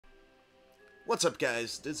What's up,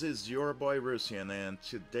 guys? This is your boy Rusian, and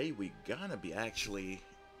today we gonna be actually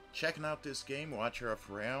checking out this game, Watcher of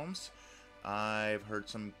Realms. I've heard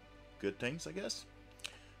some good things, I guess,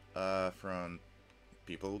 from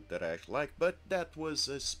people that I actually like, but that was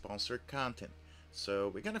a sponsored content. So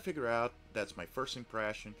we're gonna figure out, that's my first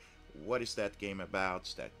impression, what is that game about?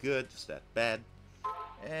 Is that good? Is that bad?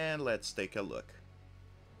 And let's take a look.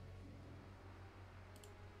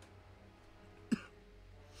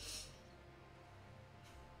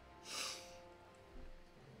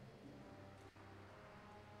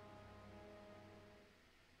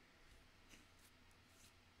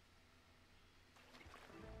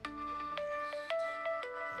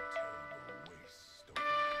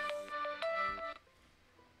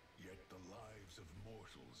 Yet the lives of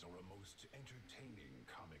mortals are a most entertaining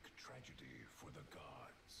comic tragedy for the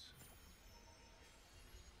gods.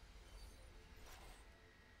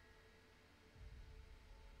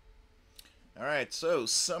 Alright, so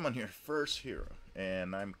summon your first hero,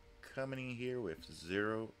 and I'm coming in here with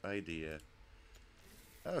zero idea.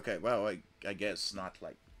 Okay, well, I guess not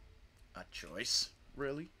like a choice,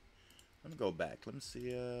 really. Let me go back. Let me see,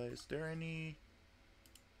 is there any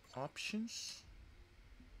options?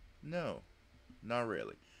 No, not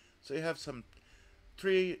really. So you have some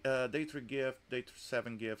day 3 gift, day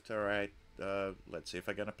 7 gift, alright. Let's see if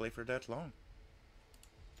I'm gonna play for that long.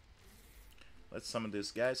 Let's summon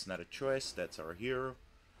this guy, it's not a choice, that's our hero.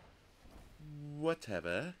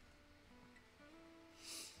 Whatever.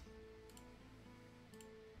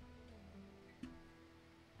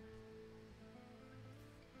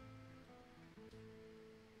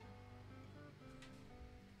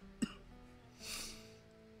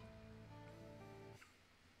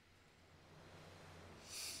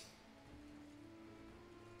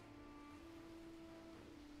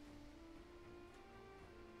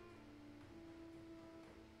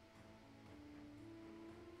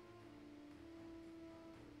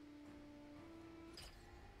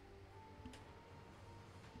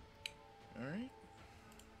 Alright.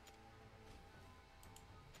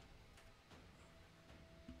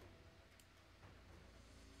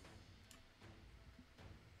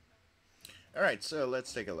 Alright, so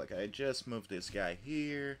let's take a look. I just moved this guy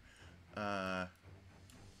here. And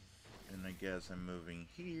I guess I'm moving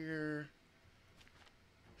here.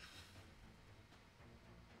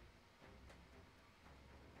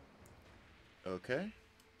 Okay.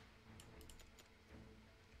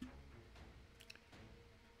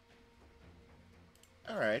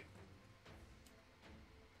 Alright.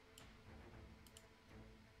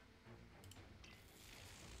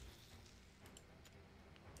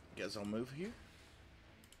 Guess I'll move here.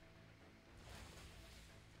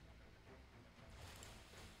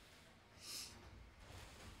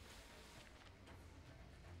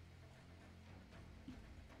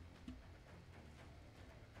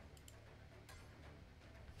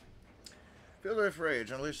 Filled with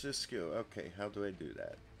rage, unleash this skill. Okay, how do I do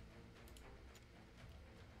that?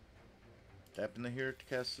 Tap into here to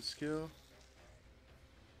cast the skill.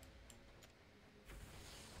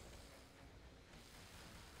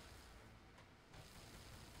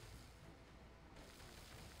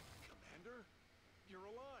 Commander? You're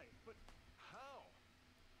alive, but how?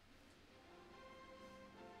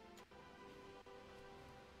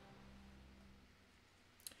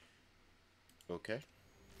 Okay.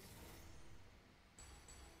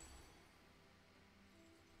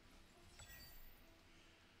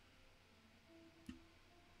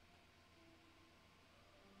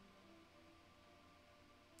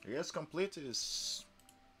 I guess complete is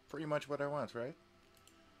pretty much what I want, right?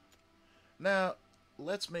 Now,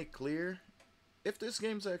 let's make clear, if this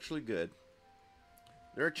game's actually good,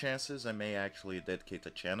 there are chances I may actually dedicate a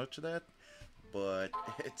channel to that, but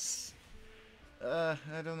it's, I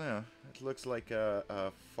don't know. It looks like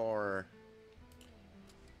a far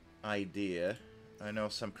idea. I know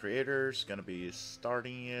some creators gonna be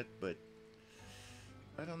starting it, but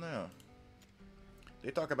I don't know. They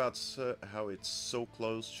talk about how it's so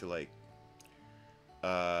close to like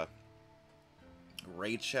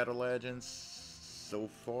Raid Shadow Legends so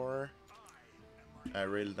far. I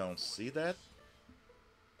really don't see that.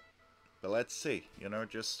 But let's see. You know, it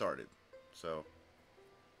just started. So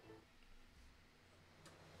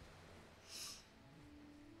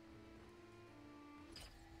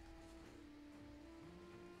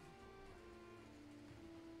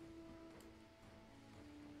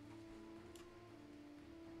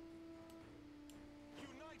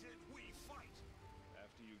United we fight!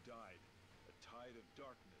 After you died, a tide of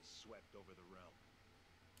darkness swept over the realm.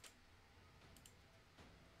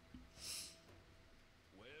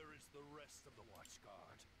 Where is the rest of the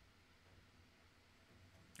Watchguard?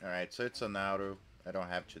 Alright, so it's an auto. I don't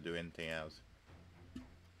have to do anything else.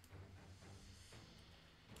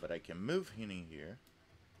 But I can move him in here.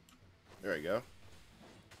 There we go.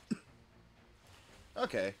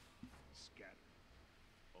 Okay. Scattered.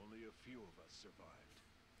 Only a few of us survived.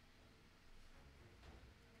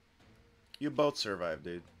 You both survived,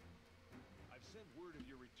 dude. I've sent word of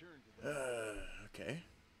your return to the Okay.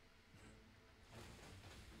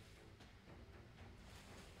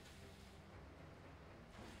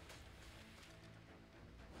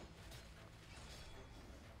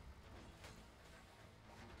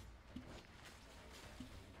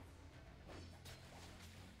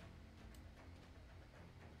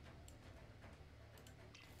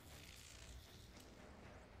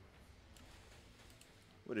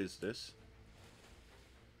 What is this?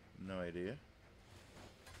 No idea.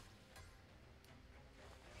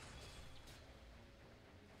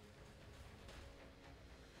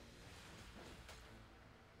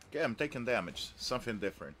 Okay, I'm taking damage. Something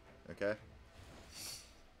different. Okay.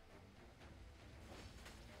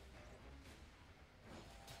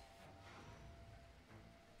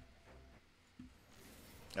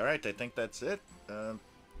 Alright, I think that's it.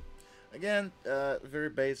 Again, very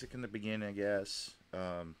basic in the beginning, I guess.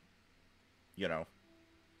 You know,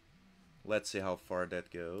 let's see how far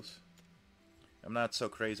that goes. I'm not so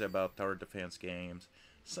crazy about tower defense games.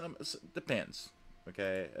 Depends.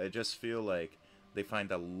 Okay, I just feel like they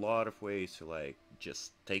find a lot of ways to like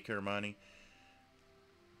just take your money.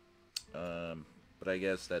 But I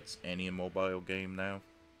guess that's any mobile game now.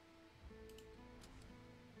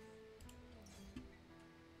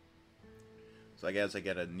 So I guess I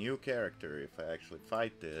get a new character if I actually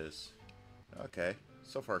fight this. Okay,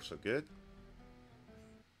 so far so good.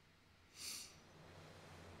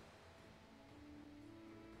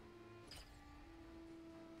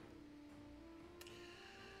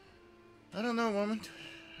 I don't know, woman.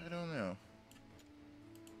 I don't know.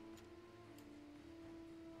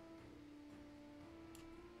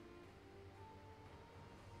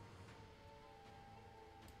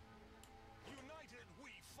 United we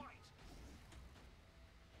fight.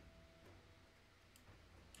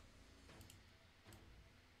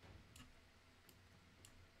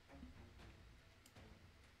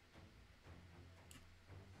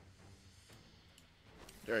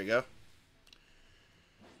 There you go.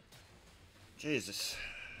 Jesus.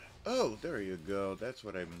 Oh, there you go. That's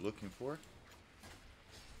what I'm looking for.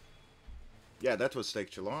 Yeah, that was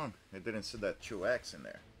take too long. I didn't see that 2x in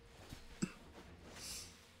there.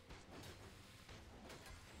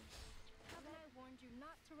 Haven't I warned you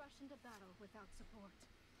not to rush into battle without support?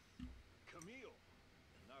 Camille,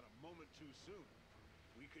 not a moment too soon.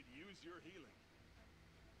 We could use your healing.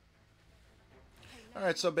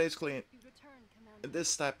 Alright, so basically, You return, Commander. in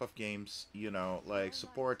this type of games, you know, like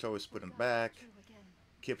support always put in back,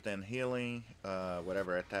 keep them healing,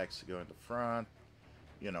 whatever attacks go in the front,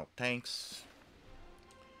 you know, tanks.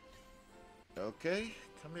 Okay,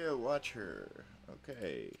 come here, watch her.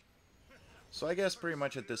 Okay. So I guess pretty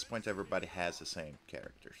much at this point everybody has the same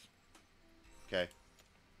characters. Okay.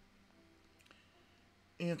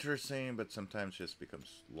 Interesting, but sometimes just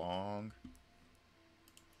becomes long.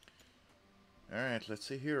 Alright, let's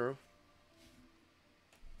see hero.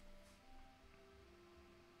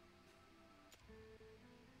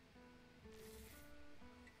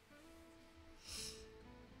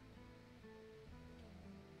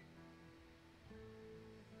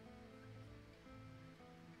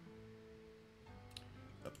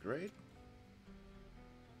 Upgrade.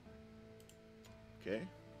 Okay.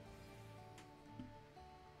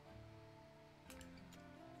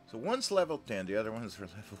 So one's level 10, the other ones are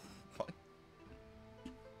level 1.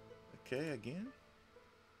 Okay, again.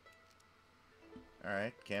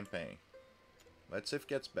 Alright, campaign. Let's see if it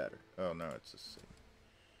gets better. Oh no, it's the same.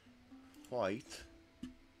 White.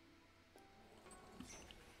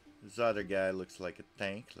 This other guy looks like a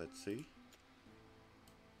tank, let's see.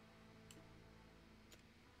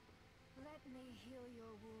 Let me heal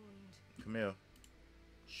your wound. Come here.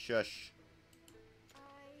 Shush. I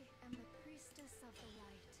am the priestess of the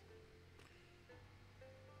light.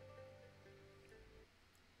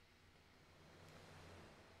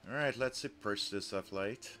 Alright, let's see Priestess of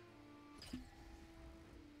Light.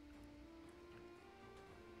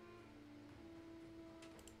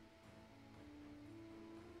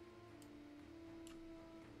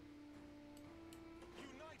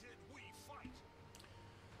 United we fight.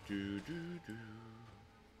 Do do do.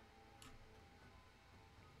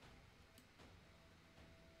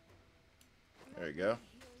 There you go.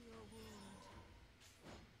 Heal your wound.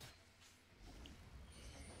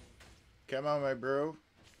 Come on, my bro.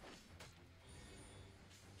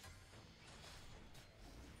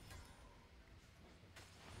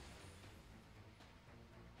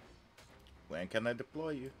 When can I deploy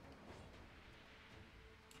you?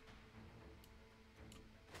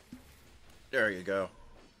 There you go.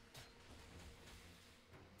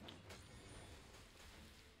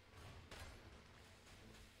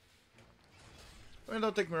 I mean,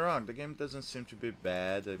 don't take me wrong, the game doesn't seem to be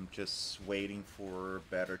bad. I'm just waiting for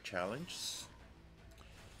better challenges.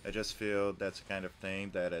 I just feel that's the kind of thing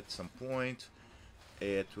that at some point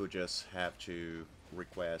it will just have to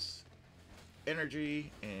request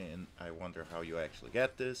energy, and I wonder how you actually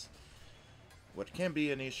get this. What can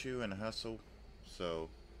be an issue and a hustle, so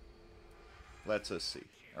let's us see.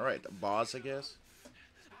 Alright, the boss, I guess.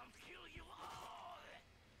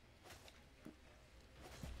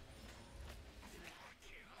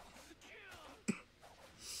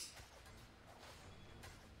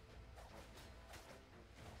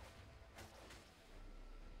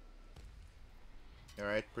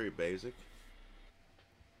 Alright, pretty basic.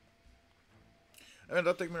 I mean,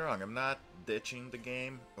 don't take me wrong, I'm not ditching the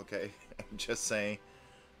game, okay? I'm just saying,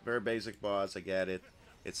 very basic boss, I get it.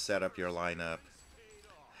 It's set up your lineup.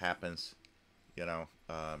 Happens, you know.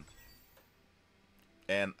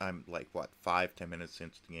 And I'm like, what, 5-10 minutes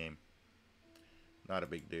into the game. Not a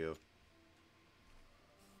big deal.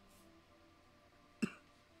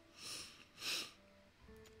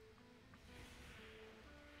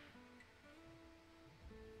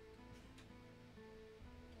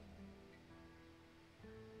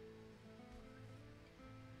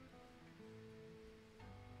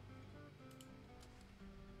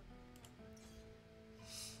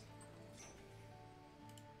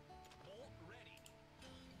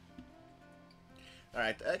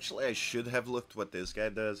 Alright, actually I should have looked what this guy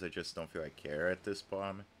does, I just don't feel I care at this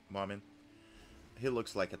moment. He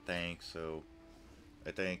looks like a tank, so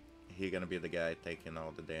I think he's gonna be the guy taking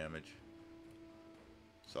all the damage.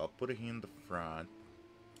 So I'll put him in the front.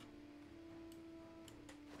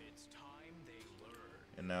 It's time they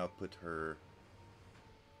learn. And now I'll put her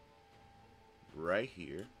right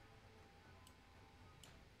here.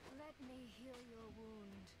 Let me heal your wound.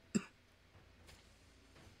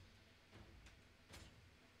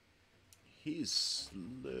 He's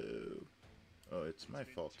slow. Oh, it's my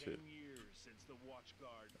fault too. 10 years since the watch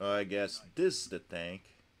guard. Oh, I guess this is the tank.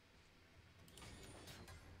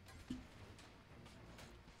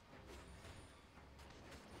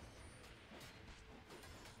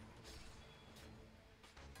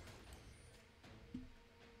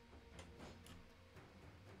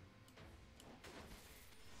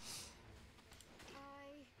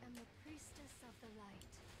 I am the priestess of the light.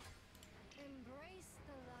 Embrace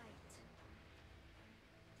the light.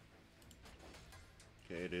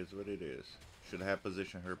 Okay, it is what it is. Should have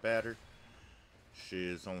positioned her better. She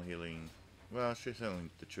is only healing. Well, she's healing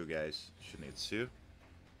the two guys she needs to.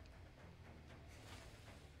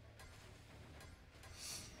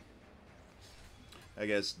 I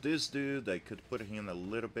guess this dude, I could put him a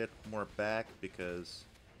little bit more back because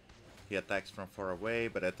he attacks from far away,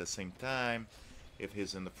 but at the same time, if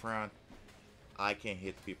he's in the front, I can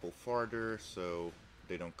hit people farther, so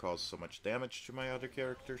they don't cause so much damage to my other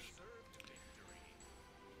characters.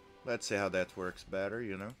 Let's see how that works better,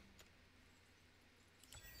 you know.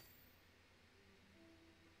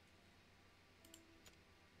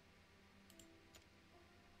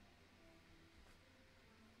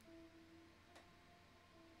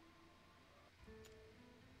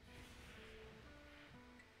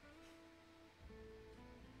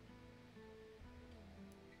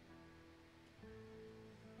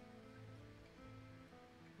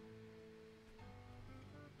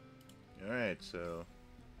 Alright, so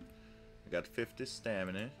I got 50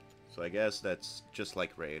 stamina. So I guess that's just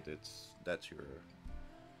like raid. That's your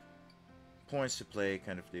points to play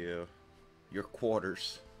kind of deal. Your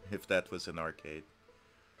quarters, if that was an arcade.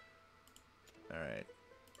 Alright.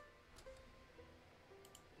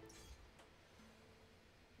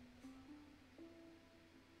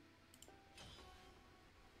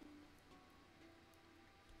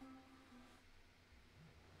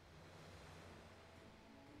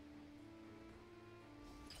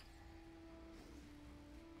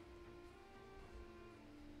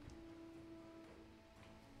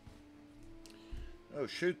 Oh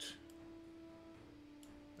shoot.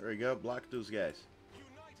 There we go, block those guys.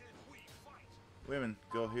 United we fight. Women,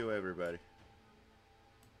 go heal everybody.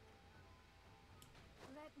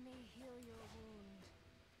 Let me heal your wound.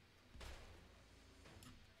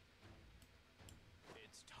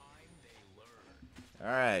 It's time they learn.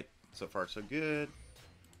 Alright, so far so good.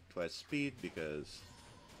 Twice speed because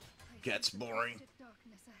I gets sense a boring. twisted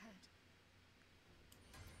darkness ahead.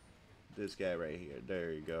 This guy right here.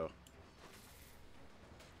 There you go.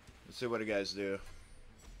 Let's see what you guys do.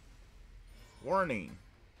 Warning.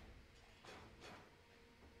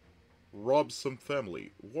 Rob some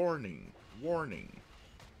family. Warning. Warning.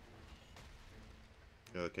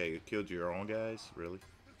 Okay, you killed your own guys? Really?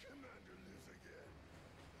 The commander lives again,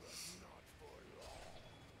 but not for long.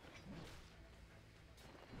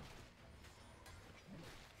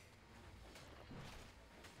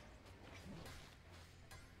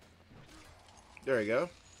 There you go.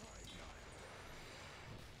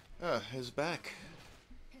 Ah, he's back.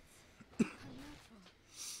 It's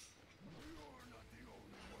unnatural. You're not the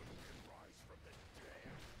only one who can rise from the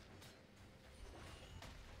dead.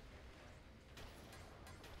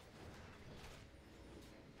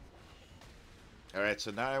 Alright,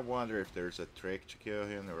 so now I wonder if there's a trick to kill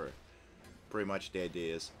him, or pretty much the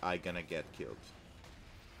idea is I gonna get killed.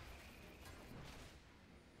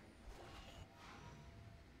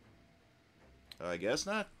 I guess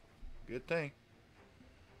not. Good thing.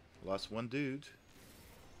 Lost one dude.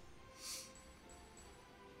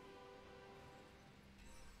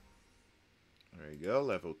 There you go,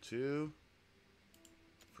 level 2.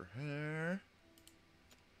 For her.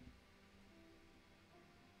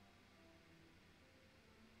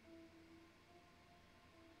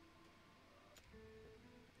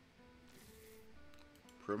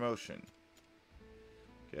 Promotion.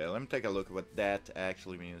 Okay, let me take a look at what that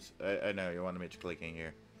actually means. I know you wanted me to click in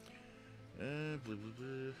here. Blah, blah,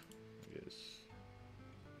 blah. Yes.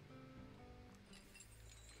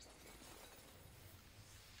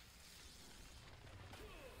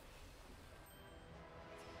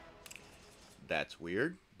 That's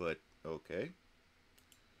weird, but okay.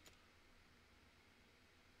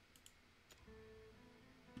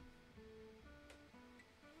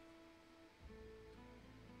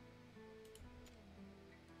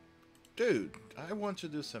 Dude, I want to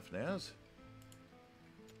do something else.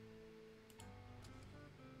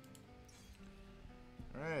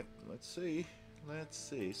 Alright, let's see. Let's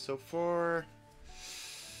see. So far...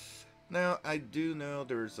 Now, I do know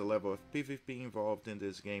there's a level of PvP involved in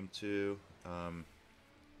this game too.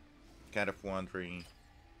 Kind of wondering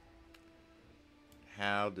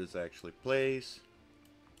how this actually plays.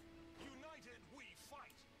 United we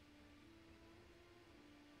fight.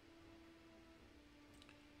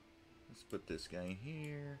 Let's put this guy in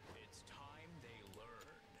here. It's time they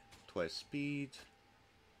learned. Twice speed.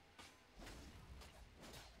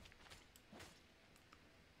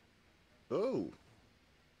 Oh!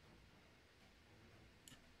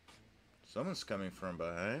 Someone's coming from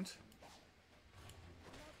behind.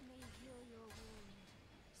 Let me heal your wound.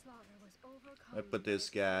 Slaughter was overcome. I put this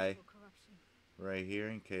guy by corruption. right here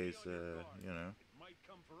in case, Be on your guard. you know. It might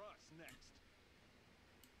come for us next.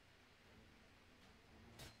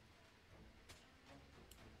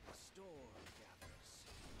 Storm gathers.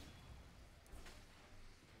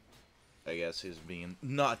 I guess he's being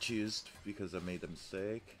not used because I made a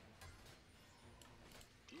mistake.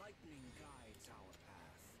 Lightning guides our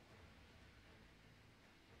path.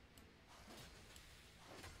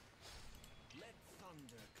 Let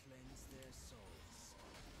thunder cleanse their souls.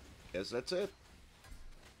 Guess that's it.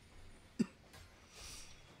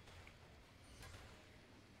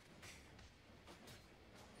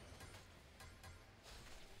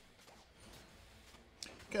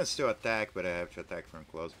 Can still attack, but I have to attack from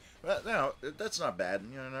close. But no, that's not bad.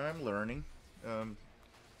 You know, I'm learning.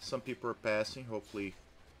 Some people are passing. Hopefully,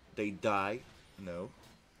 they die. No.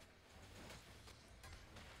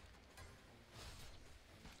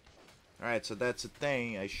 Alright, so that's the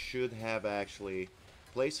thing. I should have actually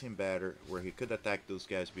placed him better where he could attack those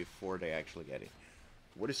guys before they actually get it.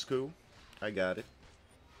 What is cool? I got it.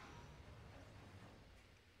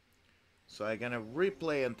 So I'm gonna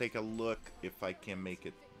replay and take a look if I can make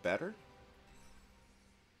it better.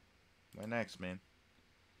 My next, man.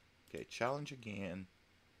 Okay, challenge again.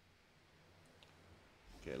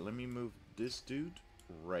 Okay, let me move this dude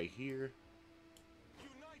right here.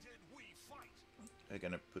 United we fight. I'm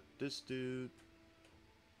gonna put this dude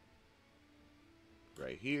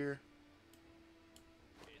right here.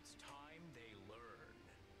 It's time they learn.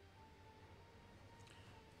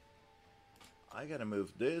 I gotta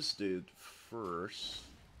move this dude first.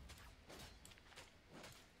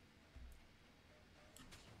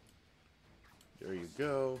 There you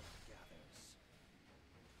go. Gathers.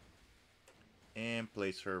 And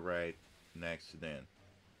place her right next to them.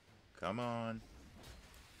 Come on.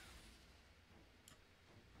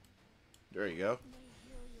 There you go. Let me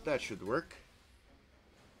heal your That should work.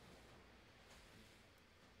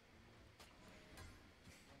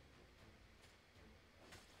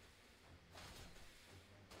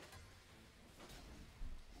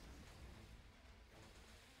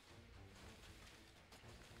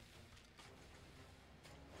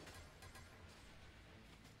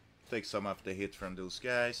 take some of the hit from those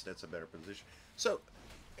guys. That's a better position. So,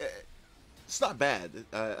 uh, it's not bad.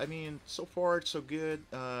 I mean, so far so good.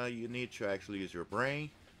 You need to actually use your brain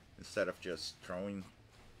instead of just throwing,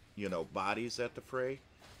 you know, bodies at the fray.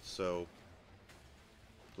 So,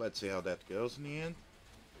 let's see how that goes in the end.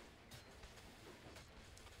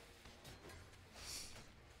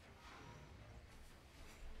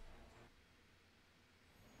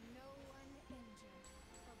 No one injured.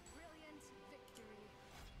 A brilliant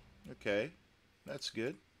victory. Okay, that's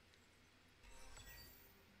good.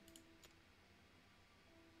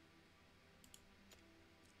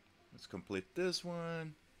 Let's complete this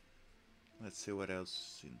one. Let's see what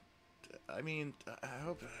else. I mean, I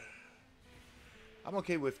hope I'm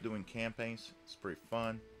okay with doing campaigns. It's pretty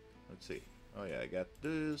fun. Let's see. Oh yeah, I got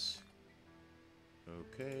this.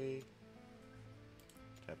 Okay.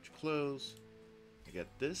 Tap to close. I got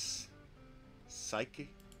this. Psychic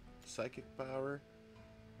power.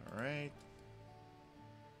 All right.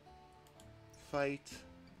 Fight.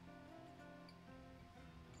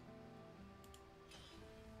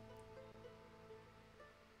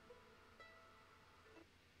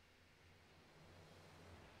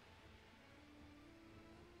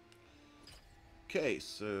 Okay,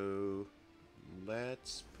 so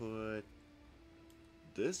let's put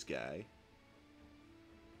this guy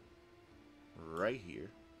right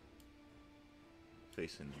here,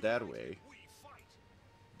 facing that way.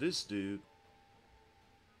 This dude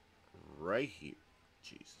right here.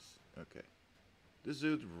 Jesus. Okay. This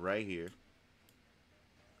dude right here.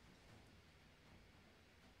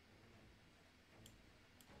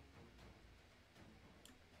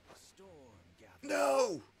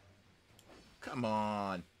 No! Come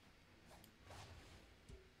on.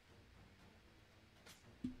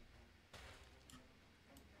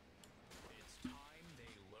 It's time they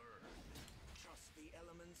learn. Trust the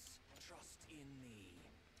elements, trust in me.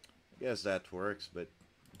 I guess that works, but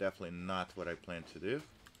definitely not what I plan to do.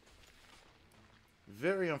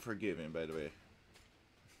 Very unforgiving, by the way.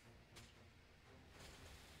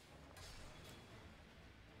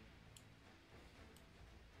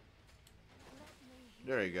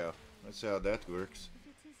 There you go. Let's see how that works.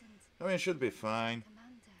 If it isn't, I mean, it should be fine.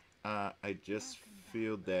 Commander, I just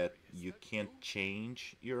feel that you can't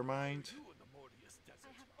change your mind.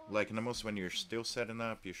 I have Like in the most when you're still setting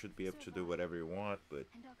up, you should be able to do whatever you want, but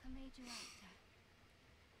and I'll come aid you after.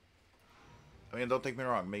 I mean, don't take me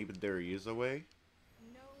wrong, maybe there is a way.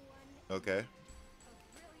 No one Okay. A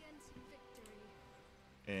brilliant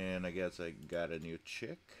victory. And I guess I got a new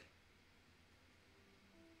chick.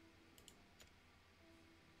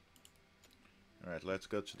 Alright, let's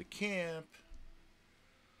go to the camp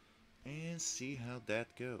and see how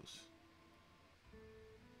that goes.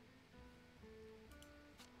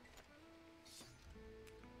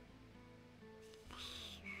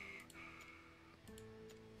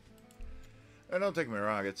 And don't take me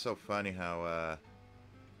wrong, it's so funny how a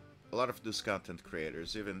lot of these content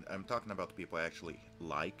creators, even I'm talking about the people I actually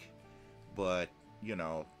like, but you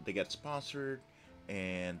know, they get sponsored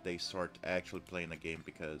and they start actually playing the game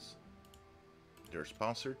because they're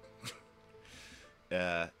sponsored.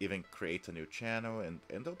 Even create a new channel, and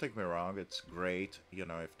don't take me wrong, it's great, you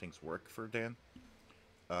know, if things work for them.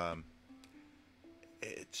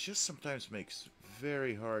 It just sometimes makes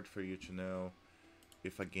very hard for you to know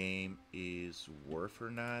if a game is worth or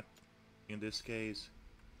not in this case.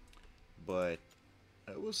 But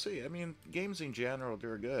we'll see. I mean, games in general,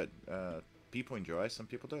 they're good. People enjoy, some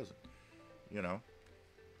people doesn't. You know.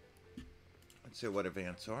 Let's see what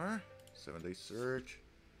events are. 7-day search.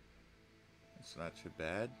 It's not too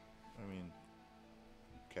bad. I mean,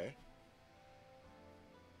 okay.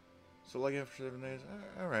 So log in for 7 days.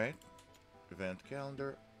 Alright. Event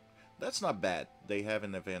calendar. That's not bad. They have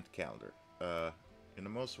an event calendar. In the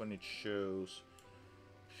most one it shows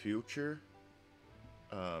future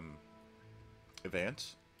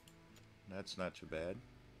events. That's not too bad.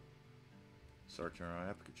 Search our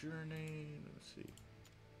epic journey. Let's see.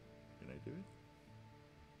 Can I do it?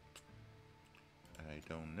 I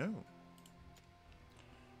don't know.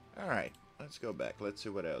 Alright, let's go back. Let's see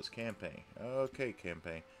what else. Campaign. Okay,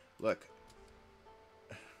 campaign. Look.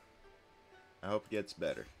 I hope it gets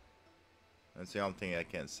better. That's the only thing I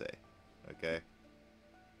can say. Okay?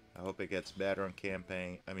 I hope it gets better on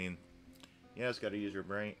campaign. I mean, yes, gotta use your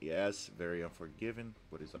brain. Yes, very unforgiving.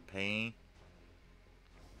 What is a pain?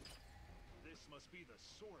 This must be the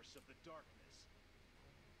source of the darkness.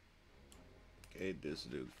 Okay, this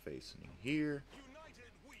dude facing here.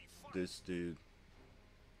 United we fight. This dude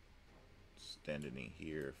standing in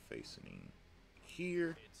here, facing in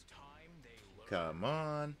here. It's time they learn. Come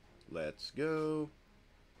on, let's go.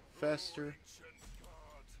 Faster. Ancient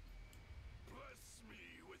god,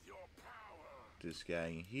 this guy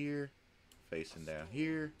in here, facing down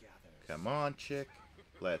here. Come on, chick.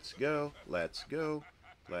 Let's go. Let's go.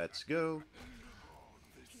 Let's go.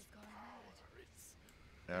 He's going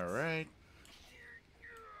mad. Alright.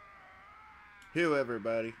 Heal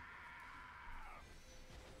everybody.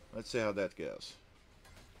 Let's see how that goes.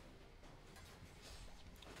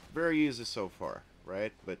 Very easy so far,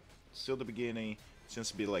 right? But still the beginning.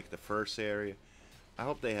 Seems to be like the first area. I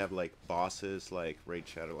hope they have like bosses like Raid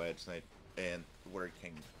Shadow Edge Knight and where you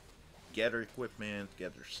can gather equipment,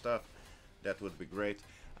 gather stuff. That would be great.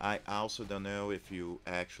 I also don't know if you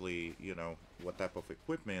actually, you know, what type of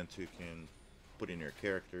equipment you can put in your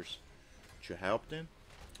characters to help them.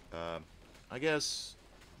 I guess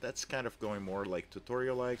that's kind of going more like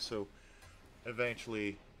tutorial-like, so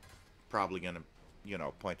eventually probably gonna, you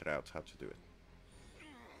know, point it out how to do it.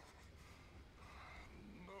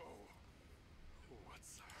 No.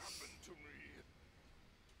 What's happened to me?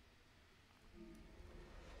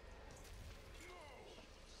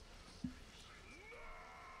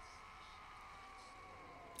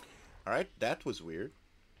 Alright, that was weird.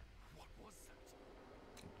 What was that?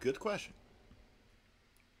 Good question.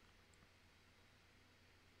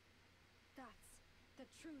 That's the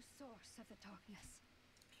true source of the darkness.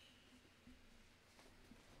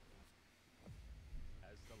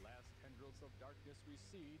 As the last tendrils of darkness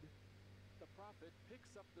recede, the prophet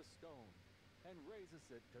picks up the stone and raises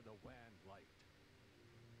it to the wan light.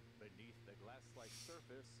 Beneath the glass-like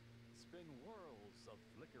surface spin whirls of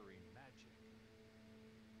flickering magic.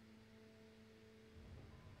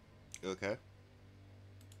 Okay.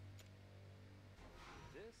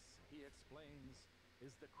 This, he explains,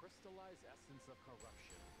 is the crystallized essence of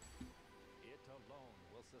corruption. It alone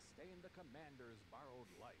will sustain the commander's borrowed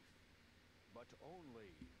life, but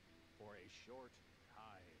only for a short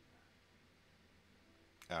time.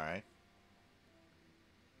 Alright.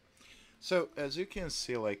 So, as you can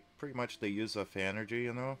see, like, pretty much the use of energy,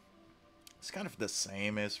 you know, it's kind of the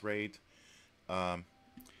same as Raid.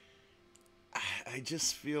 I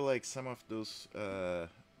just feel like some of those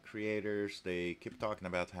creators, they keep talking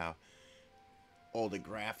about how all the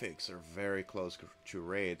graphics are very close to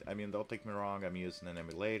Raid. I mean, don't take me wrong, I'm using an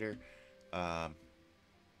emulator.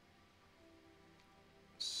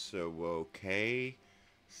 So, okay.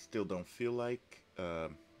 Still don't feel like,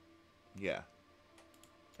 yeah.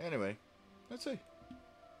 Anyway, let's see.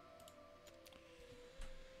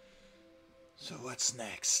 So, what's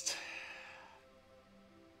next?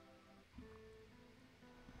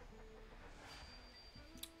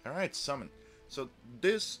 Alright, summon. So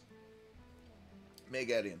this may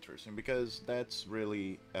get interesting because that's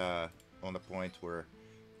really on the point where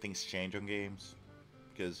things change on games,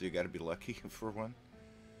 because you gotta be lucky for one.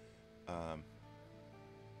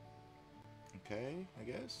 Okay, I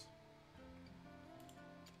guess.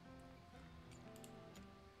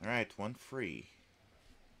 Alright, one free.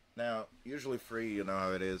 Now, usually free, you know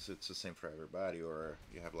how it is, it's the same for everybody, or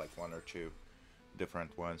you have like one or two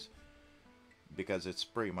different ones. Because it's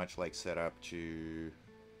pretty much like set up to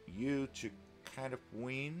you to kind of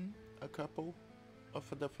win a couple of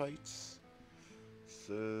the fights.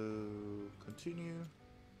 So, continue.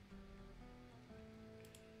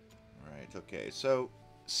 Alright, okay, so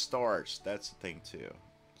stars, that's the thing too.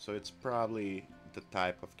 So it's probably the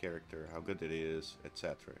type of character, how good it is,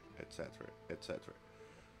 etc, etc, etc.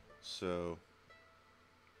 So,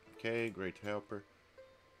 okay, great helper.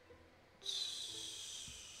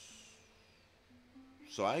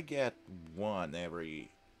 So I get one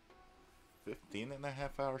every 15.5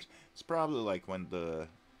 hours. It's probably like when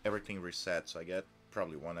everything resets, so I get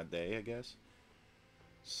probably one a day, I guess.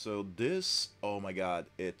 So this, oh my god,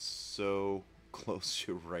 it's so close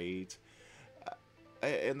to Raid.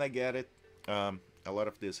 And I get it. A lot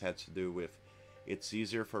of this had to do with it's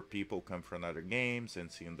easier for people come from other games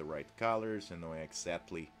and seeing the right colors and knowing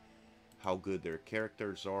exactly how good their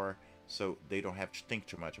characters are, so they don't have to think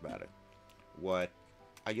too much about it. What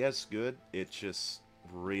I guess good, it's just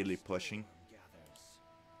really pushing,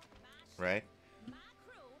 right?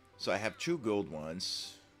 So I have two gold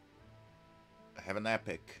ones. I have an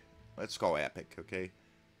epic. Let's call epic, okay?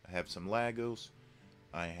 I have some Legos.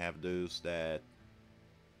 I have those that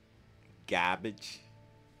garbage.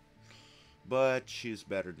 But she's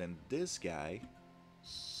better than this guy.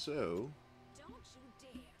 So,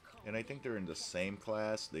 and I think they're in the same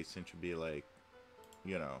class. They seem to be like,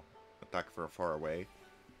 you know, attack from far away.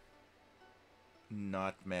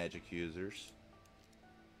 Not magic users,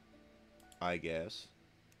 I guess.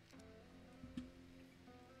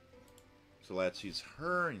 So let's use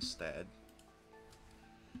her instead.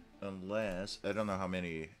 Unless, I don't know how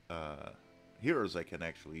many heroes I can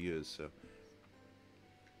actually use, so.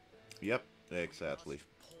 Yep, Exactly.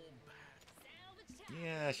 Pull back.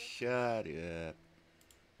 Yeah, shut up.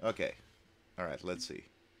 Okay. Alright, let's see.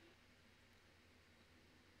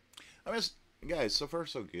 I mean, guys, so far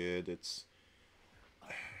so good.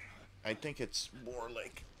 I think it's more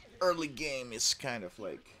like early game is kind of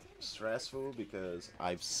like stressful because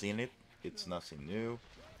I've seen it. It's nothing new.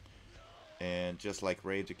 And just like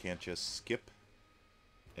Raid, you can't just skip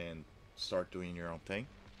and start doing your own thing.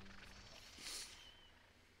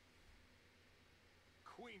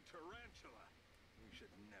 Queen Tarantula! We should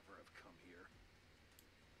never have come here.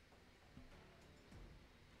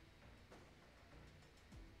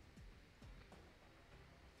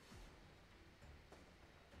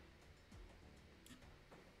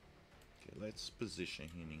 Okay, let's position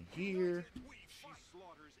him in here. She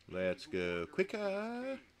slaughters Let's any who go wander quicker, into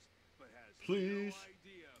caves, but has please. no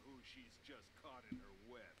idea who she's just caught in her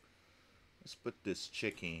web. Let's put this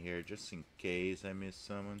chick in here just in case I miss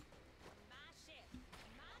someone. My ship,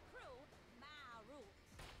 my crew, my rules.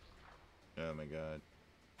 Oh my god.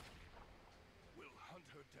 We'll hunt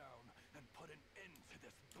her down and put an end to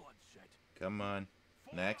this bloodshed. Come on.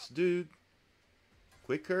 Next dude.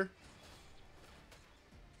 Quicker.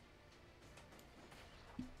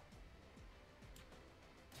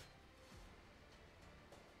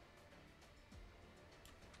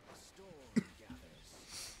 A storm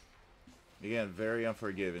gathers. Again, very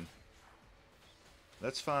unforgiving.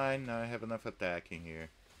 That's fine. I have enough attacking here.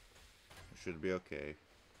 I should be okay.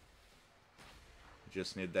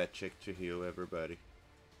 Just need that chick to heal everybody.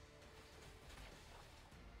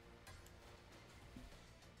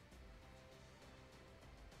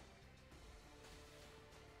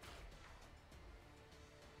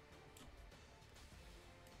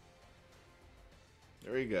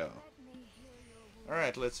 There you go. Let me heal your wounds.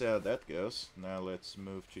 Alright, let's see how that goes. Now let's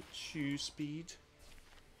move to 2 speed.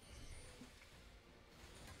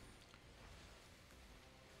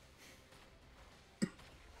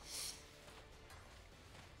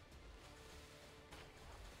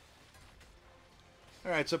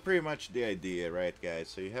 Alright, so pretty much the idea, right guys?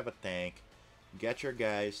 So you have a tank, get your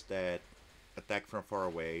guys that attack from far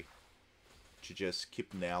away to just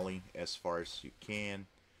keep nailing as far as you can.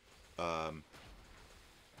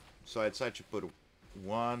 So I decided to put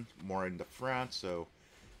one more in the front, so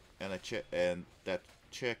and that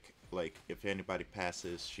chick, like if anybody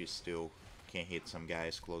passes, she still can hit some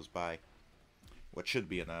guys close by, which should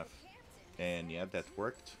be enough. And yeah, that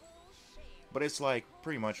worked. But it's like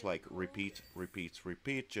pretty much like repeat, repeat,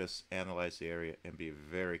 repeat. Just analyze the area and be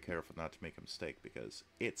very careful not to make a mistake because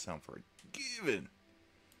it's unforgiven.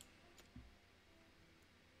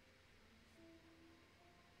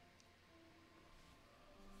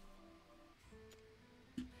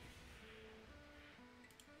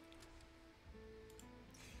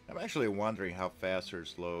 I'm actually wondering how fast or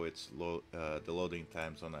slow the loading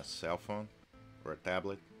times on a cell phone or a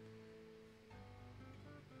tablet.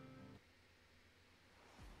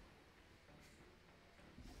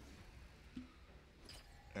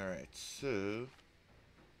 Alright, so...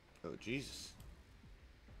 Oh, Jesus.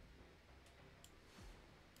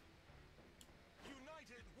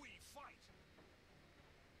 United we fight!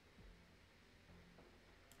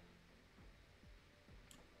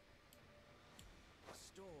 A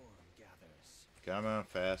storm gathers. Come on,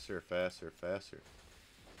 faster, faster, faster.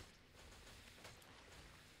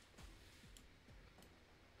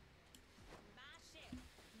 My ship,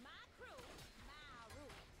 my crew, my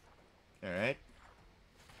rules. Alright.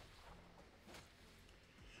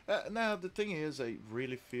 Now, the thing is, I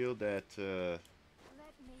really feel that Let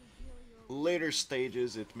me heal your later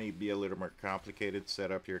stages it may be a little more complicated to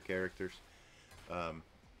set up your characters. But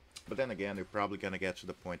then again, you're probably going to get to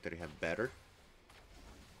the point that you have better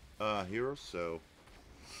heroes, so...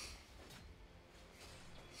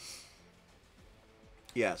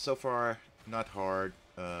 Yeah, so far, not hard.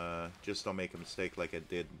 Just don't make a mistake like I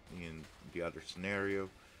did in the other scenario.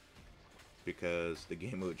 Because the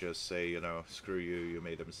game will just say, you know, screw you, you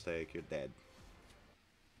made a mistake, you're dead.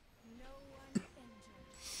 No one injured.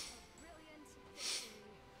 A brilliant victory.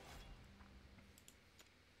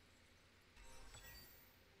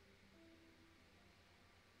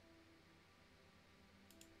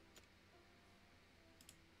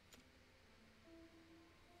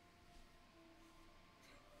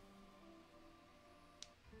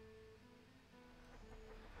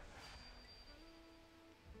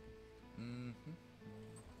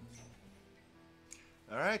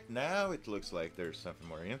 Alright, now it looks like there's something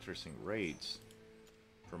more interesting. Raids.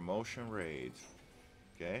 Promotion raids.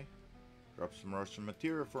 Okay. Drop some roasted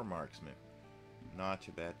material for marksman. Not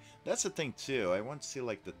too bad. That's the thing too. I want to see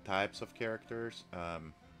like the types of characters.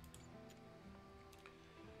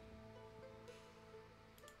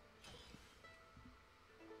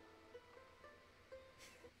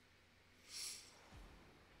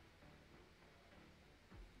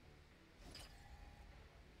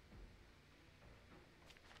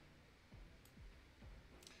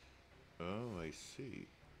 I see.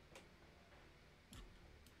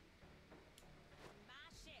 My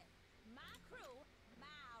ship, my crew, my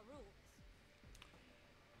rules.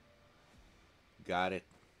 Got it.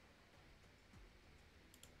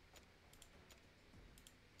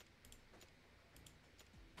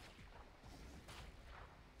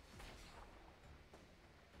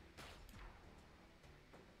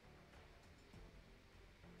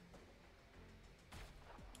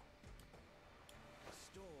 A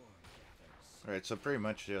storm gathers. Alright, so pretty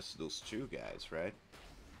much just those two guys, right?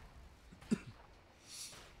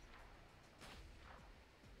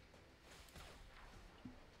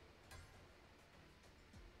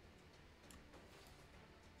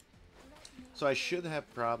 So I should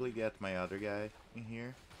have probably get my other guy in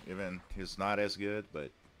here. Even he's not as good,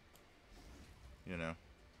 but you know,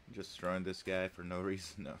 just throwing this guy for no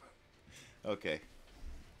reason. No. Okay.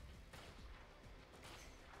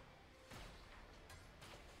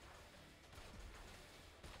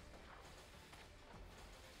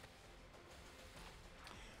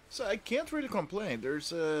 So I can't really complain.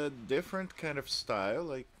 There's a different kind of style,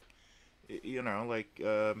 like you know, like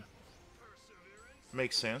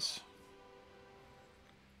makes sense.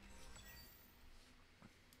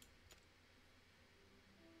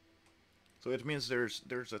 So it means there's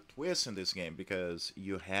a twist in this game because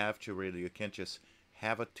you have to really, you can't just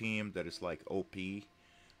have a team that is like OP,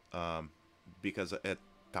 because at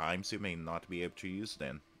times you may not be able to use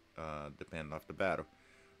them, depending on the battle.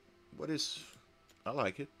 What is, I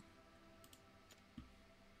like it.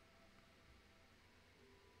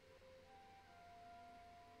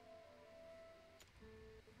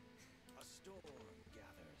 A storm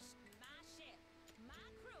gathers. My ship, my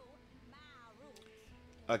crew, my rules.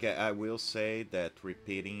 Okay, I will say that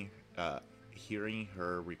hearing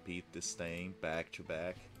her repeat this thing back to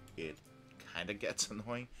back, it kind of gets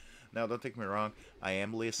annoying. Now, don't take me wrong, I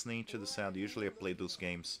am listening to the sound. Usually I play those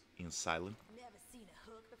games in silent. Never seen a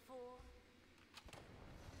hook before.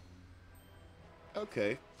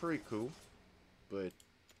 Okay, pretty cool, but,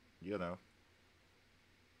 you know.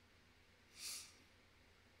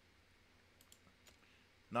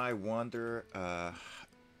 Now I wonder,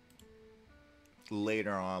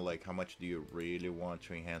 later on, like, how much do you really want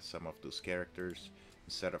to enhance some of those characters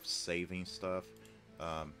instead of saving stuff?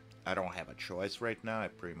 I don't have a choice right now. I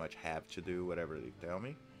pretty much have to do whatever they tell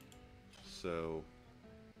me. So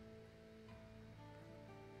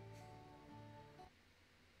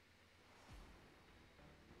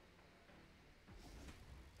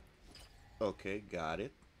okay, got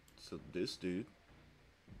it. So this dude,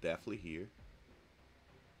 definitely here.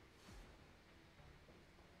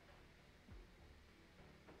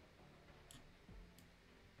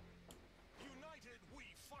 United we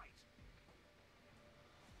fight.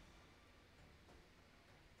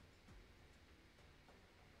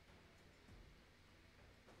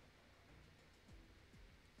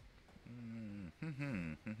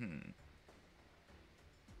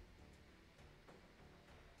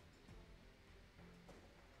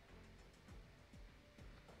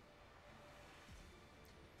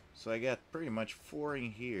 So I got pretty much 4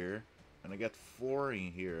 in here, and I got 4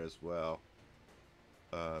 in here as well.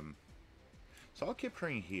 So I'll keep her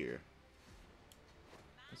in here.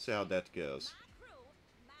 Let's see how that goes. My crew,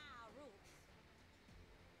 my rules.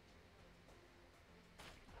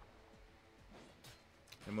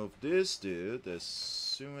 I move this dude as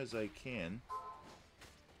soon as I can.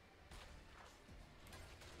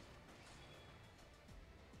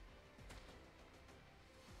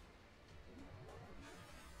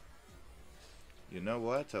 You know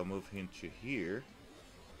what? I'll move him to here.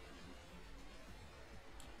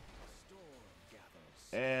 A storm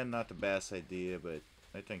gathers. And not the best idea, but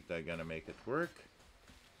I think they're gonna make it work.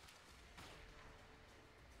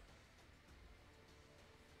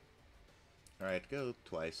 Alright, go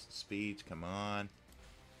twice the speed, come on.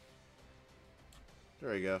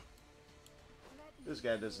 There we go. This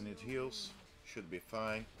guy doesn't need heals. Should be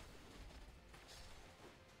fine.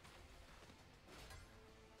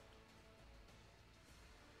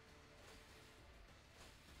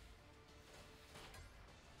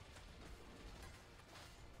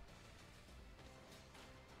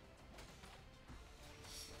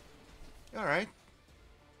 Alright.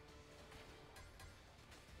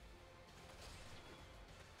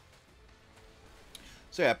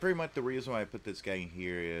 So yeah, pretty much the reason why I put this guy in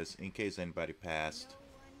here is in case anybody passed.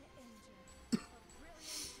 No one injured. A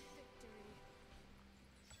brilliant victory.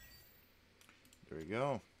 There we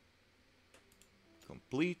go.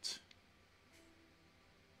 Complete.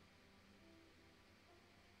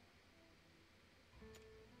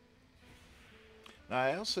 Now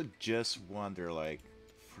I also just wonder, like,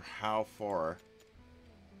 for how far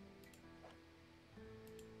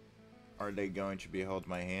Are they going to be hold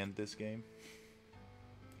my hand this game?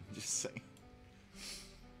 Just saying.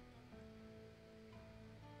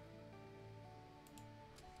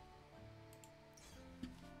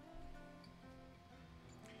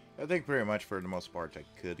 I think pretty much for the most part I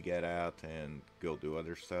could get out and go do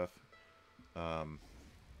other stuff. Let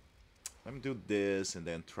me do this and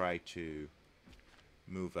then try to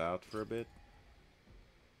move out for a bit.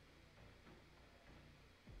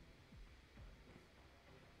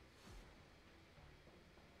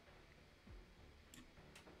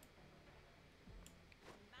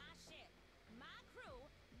 My ship, my crew,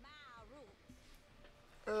 my rules.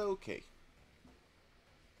 Okay.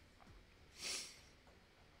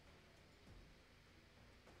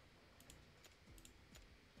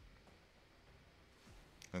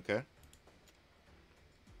 Okay.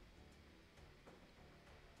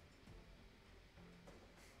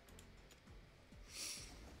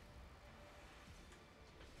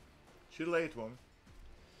 Too late, woman.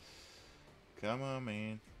 Come on,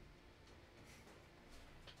 man.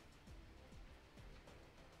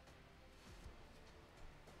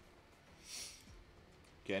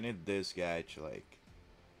 Okay, I need this guy to like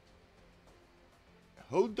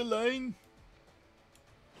hold the line.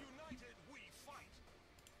 United we fight.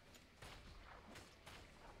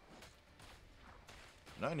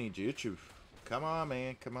 And I need you to come on,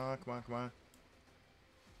 man. Come on, come on, come on.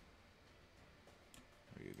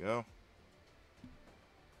 There you go.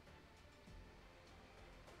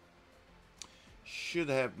 Should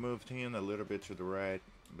have moved in a little bit to the right,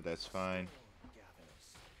 but that's fine.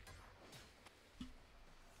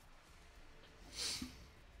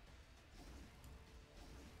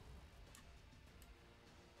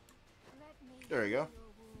 Let me There you heal go.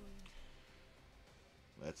 your wound.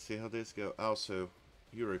 Let's see how this goes. Also,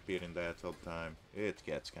 you're repeating that all the time. It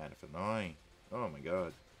gets kind of annoying. Oh my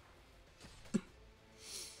god.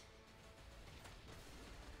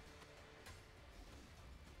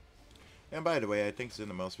 And by the way, I think it's in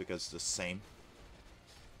the most because it's the same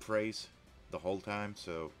phrase the whole time,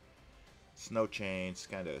 so it's no change,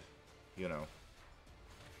 kind of, you know.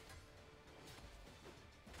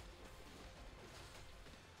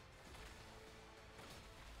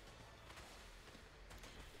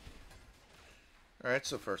 Alright,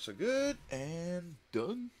 so far so good, and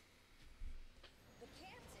done. The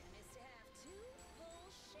captain is to have 2 full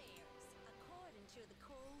shares, according to the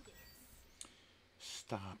codex.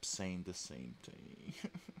 Stop saying the same thing.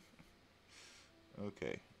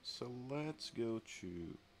 Okay, so let's go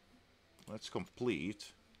to... Let's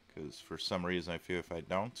complete, because for some reason I feel if I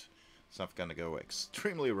don't, something's gonna go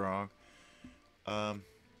extremely wrong.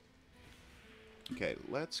 Okay,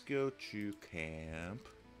 let's go to camp.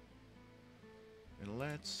 And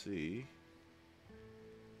let's see.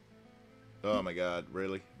 Oh my god,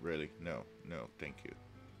 really? Really? No, no, thank you.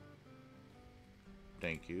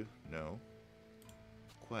 Thank you, no.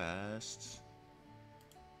 Quests.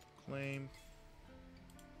 Claim.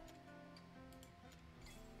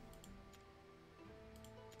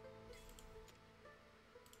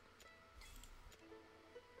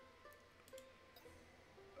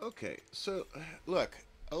 Okay, so look,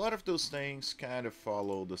 a lot of those things kind of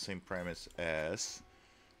follow the same premise as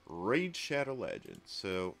Raid Shadow Legends.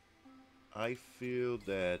 So I feel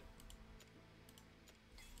that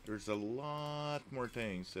there's a lot more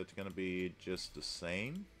things that's gonna be just the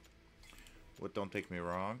same. But don't take me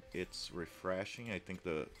wrong, it's refreshing. I think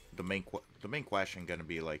the main question gonna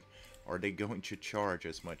be like, are they going to charge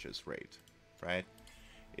as much as Raid, right?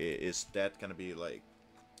 Is that gonna be like,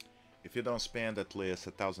 if you don't spend at least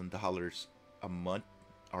 $1,000 a month,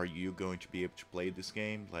 are you going to be able to play this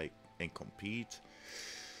game like and compete?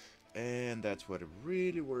 And that's what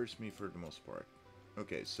really worries me for the most part.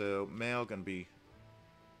 Okay, so mail gonna be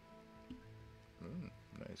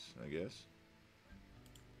nice, I guess.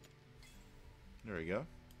 There we go.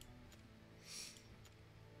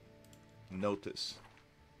 Notice.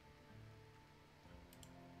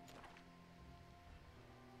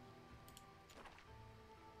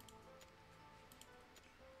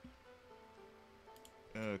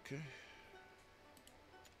 Okay.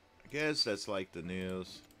 I guess that's like the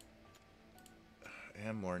news.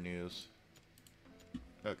 And more news.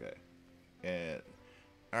 Okay. And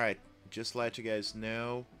alright, just let you guys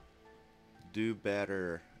know, do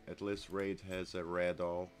better. At least Raid has a red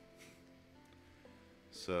all.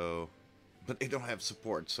 So, but they don't have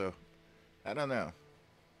support, so I don't know.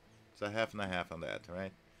 It's a half and a half on that,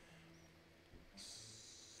 right?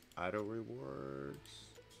 Idle rewards.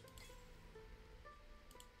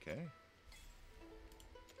 Okay.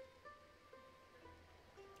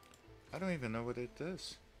 I don't even know what it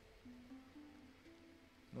does.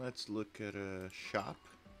 Let's look at a shop.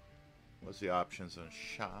 What's the options on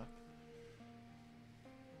shop?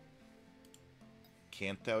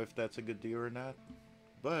 Can't tell if that's a good deal or not.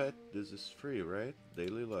 But this is free, right?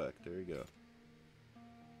 Daily luck. There you go.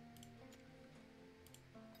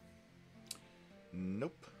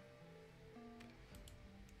 Nope.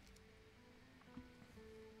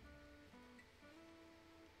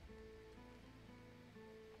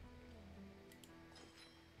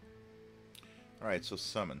 Alright, so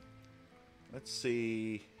summon. Let's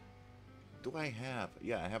see. Do I have?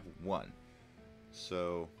 Yeah, I have one.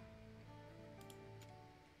 So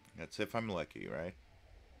that's if I'm lucky, right?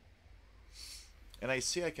 And I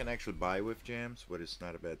see I can actually buy with gems, but it's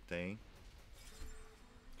not a bad thing.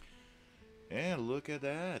 And look at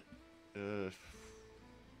that.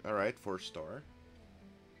 Alright, 4-star.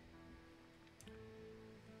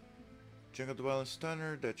 Jungle Dwelling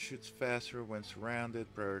Stunner that shoots faster when surrounded.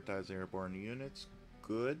 Prioritize airborne units.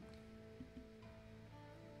 Good.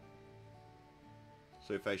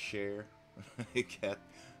 So if I share, I get...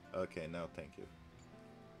 Okay, no, thank you.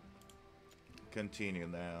 Continue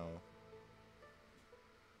now.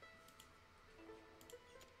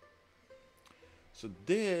 So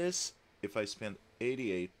this, if I spend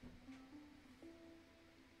 88...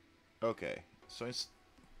 Okay, so it's...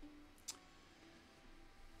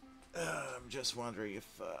 I'm just wondering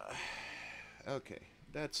if... okay,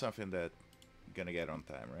 that's something that I'm gonna get on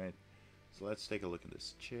time, right? So let's take a look at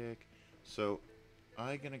this check. So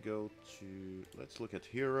I'm gonna go to... Let's look at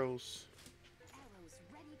heroes. Arrows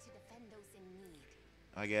ready to defend those in need.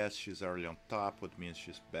 I guess she's already on top, which means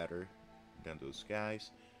she's better than those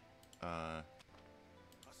guys. Arrows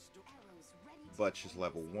ready to But she's defend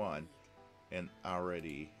level those in 1 need. and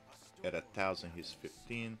already at 1,000 he's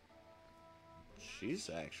 15. She's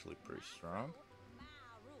actually pretty strong. My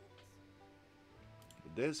rules.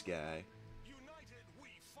 But this guy United we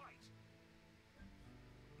fight.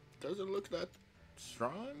 doesn't look that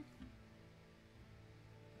strong.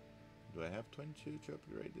 Do I have 22 to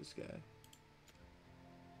upgrade this guy?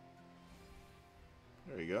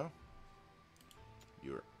 There you go.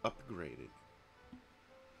 You're upgraded.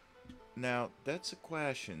 Now, that's a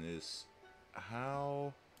question, is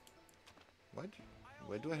how... Why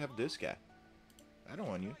do I have this guy? I don't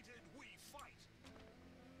want you. United we fight.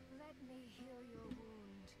 Let me heal your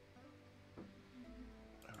wound.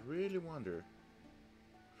 I really wonder.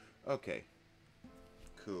 Okay.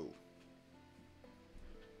 Cool.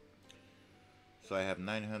 So I have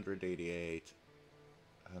 988,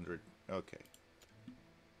 100... Okay.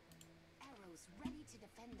 Arrows ready to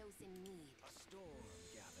defend those in need. A storm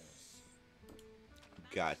gathers.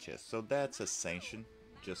 Gotcha. So that's Ascension,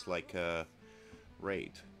 just like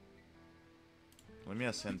Raid. Let me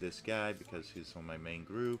ascend this guy because he's on my main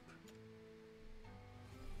group.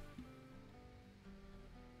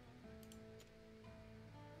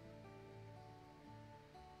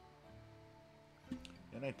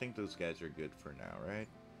 And I think those guys are good for now, right?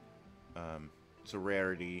 It's a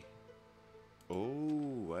rarity.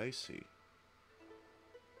 Oh, I see.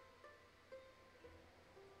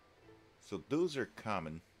 So those are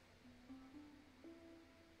common.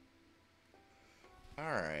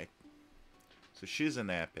 Alright. So she's an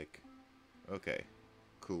epic. Okay.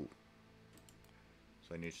 Cool.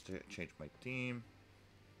 So I need to change my team.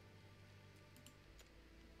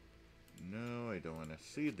 No, I don't want to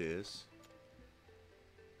see this.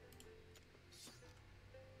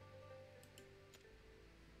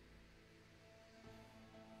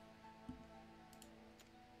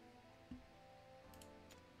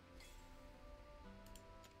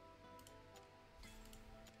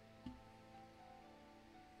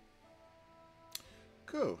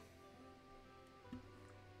 Cool.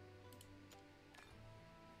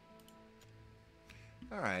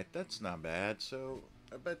 Alright, that's not bad. So,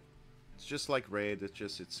 but it's just like Raid. It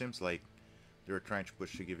seems like they're trying to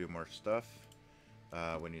push to give you more stuff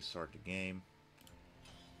when you start the game.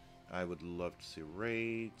 I would love to see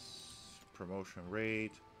raids, promotion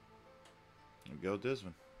raid. And go this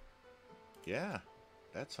one. Yeah,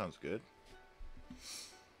 that sounds good.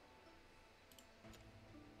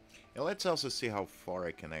 And let's also see how far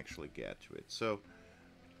I can actually get to it. So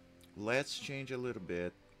let's change a little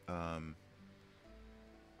bit. I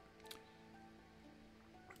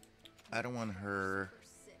don't want her.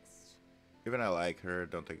 Persist. Even I like her,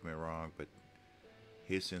 don't take me wrong, but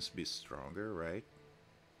he seems to be stronger, right?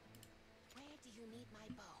 Where do you need my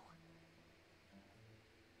bow?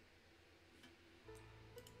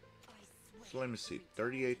 I swear. So let me see.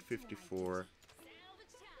 3854,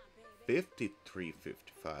 Salvage time, baby.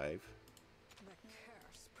 5355. The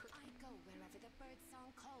curse. I go wherever the bird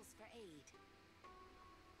song calls for aid.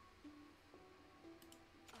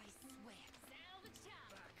 I swear. Salvage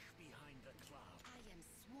time. Back behind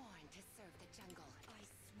sworn to serve the jungle. I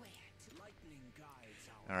swear to. Lightning guides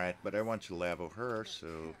our Alright, but I want to level her, so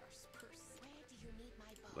Where do you need my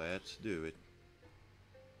bow? let's do it.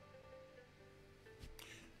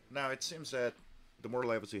 Now, it seems that the more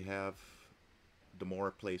levels you have, the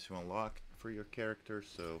more plays you unlock for your character,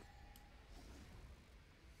 so...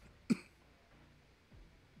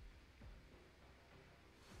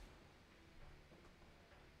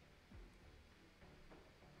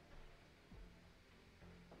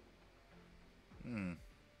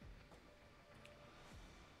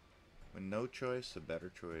 With no choice, a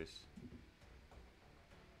better choice.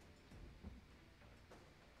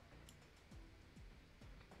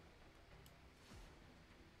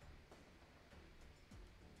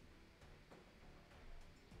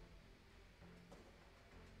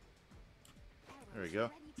 There we go.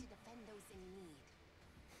 Ready to defend those in need.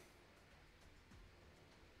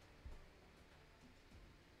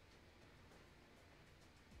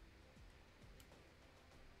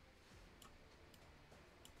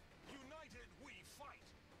 United we fight.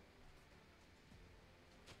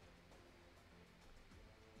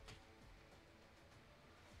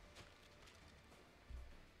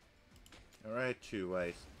 Alright,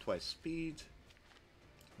 twice speed.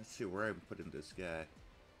 Let's see where I'm putting this guy.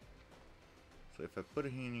 So if I put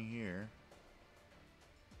him in here,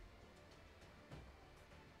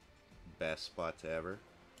 best spot ever.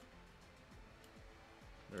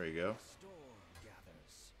 There you go. Storm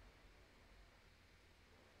gathers.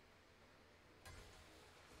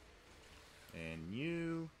 And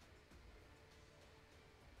you're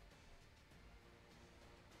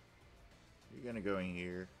gonna go in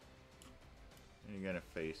here, and you're gonna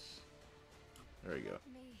face. There you go. Let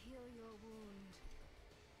me heal your wound.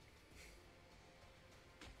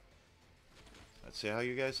 Let's see how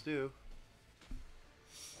you guys do.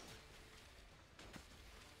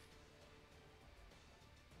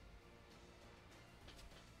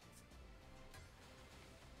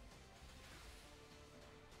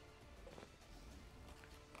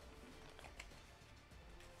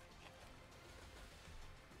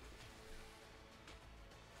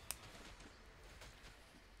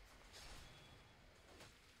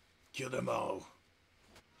 Kill them all.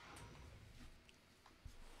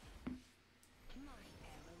 My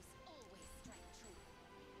arrows always strike true.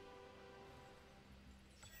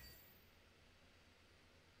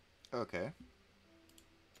 Okay.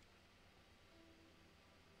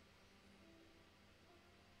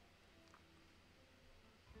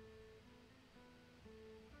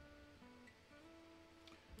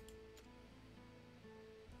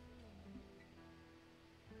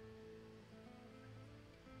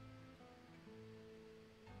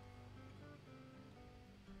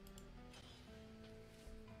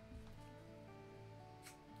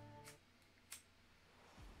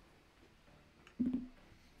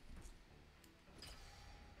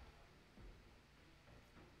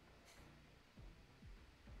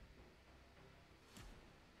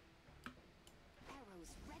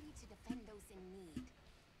 Arrows ready to defend those in need.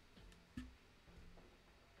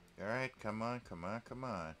 Alright, come on, come on, come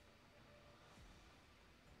on.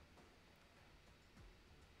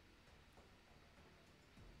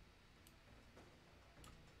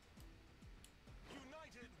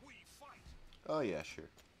 United we fight. Oh yeah, sure.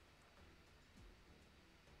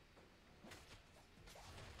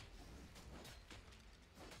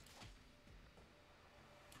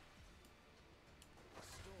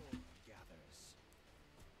 Storm gathers.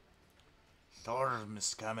 Storm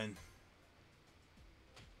is coming.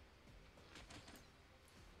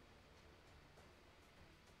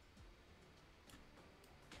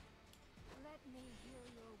 Let me heal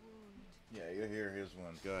your wound. Yeah, you hear his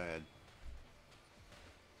one. Go ahead.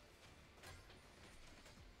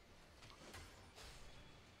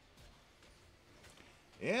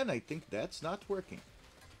 And I think that's not working.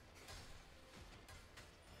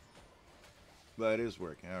 But it is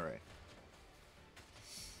working, alright.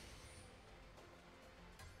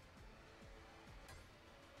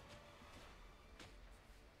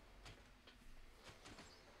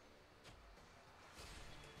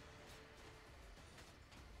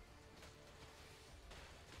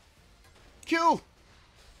 Kill!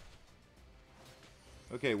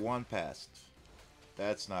 Okay, one passed.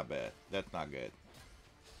 That's not bad. That's not good.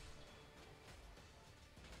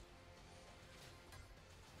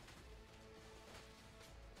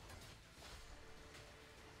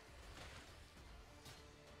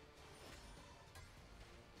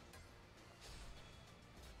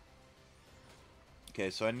 Okay,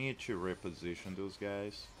 so I need to reposition those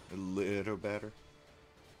guys a little better.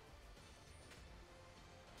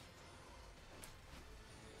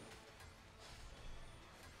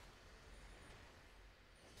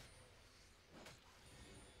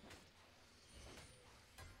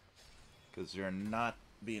 because they're not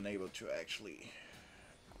being able to actually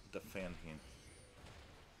defend him.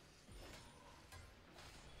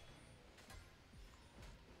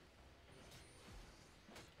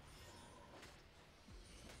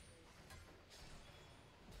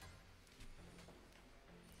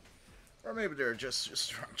 Or maybe they're just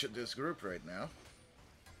structured this group right now.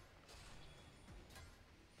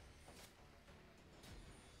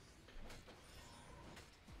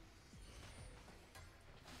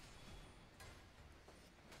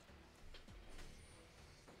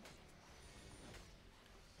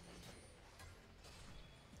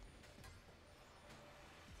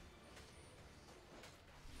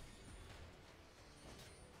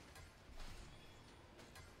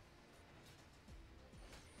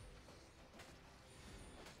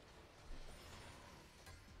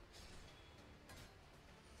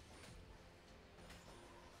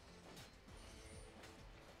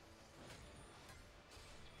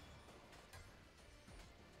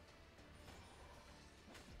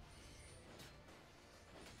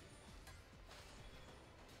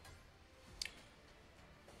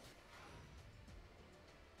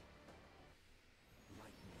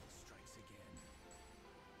 Lightning strikes again.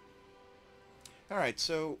 Alright,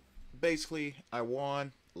 so basically I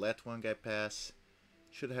won, let one guy pass.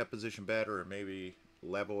 Should have positioned better or maybe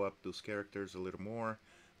level up those characters a little more.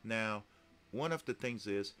 Now, one of the things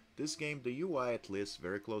is, this game, the UI at least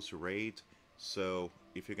very close to Raid, so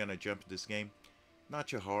if you're gonna jump this game, not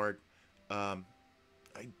too hard. I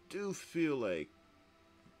do feel like,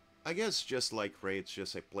 I guess just like Raid, it's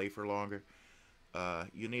just I play for longer.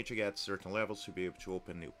 You need to get certain levels to be able to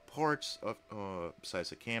open new parts of besides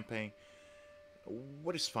the campaign.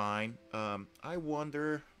 What is fine. I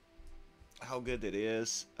wonder how good it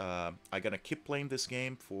is. I'm gonna keep playing this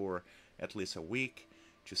game for at least a week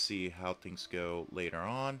to see how things go later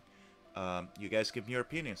on. You guys give me your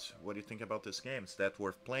opinions. What do you think about this game? Is that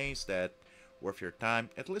worth playing? Is that worth your time?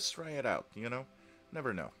 At least try it out, you know?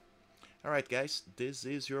 Never know. Alright guys, this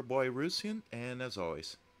is your boy Rusian, and as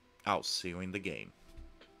always, I'll see you in the game.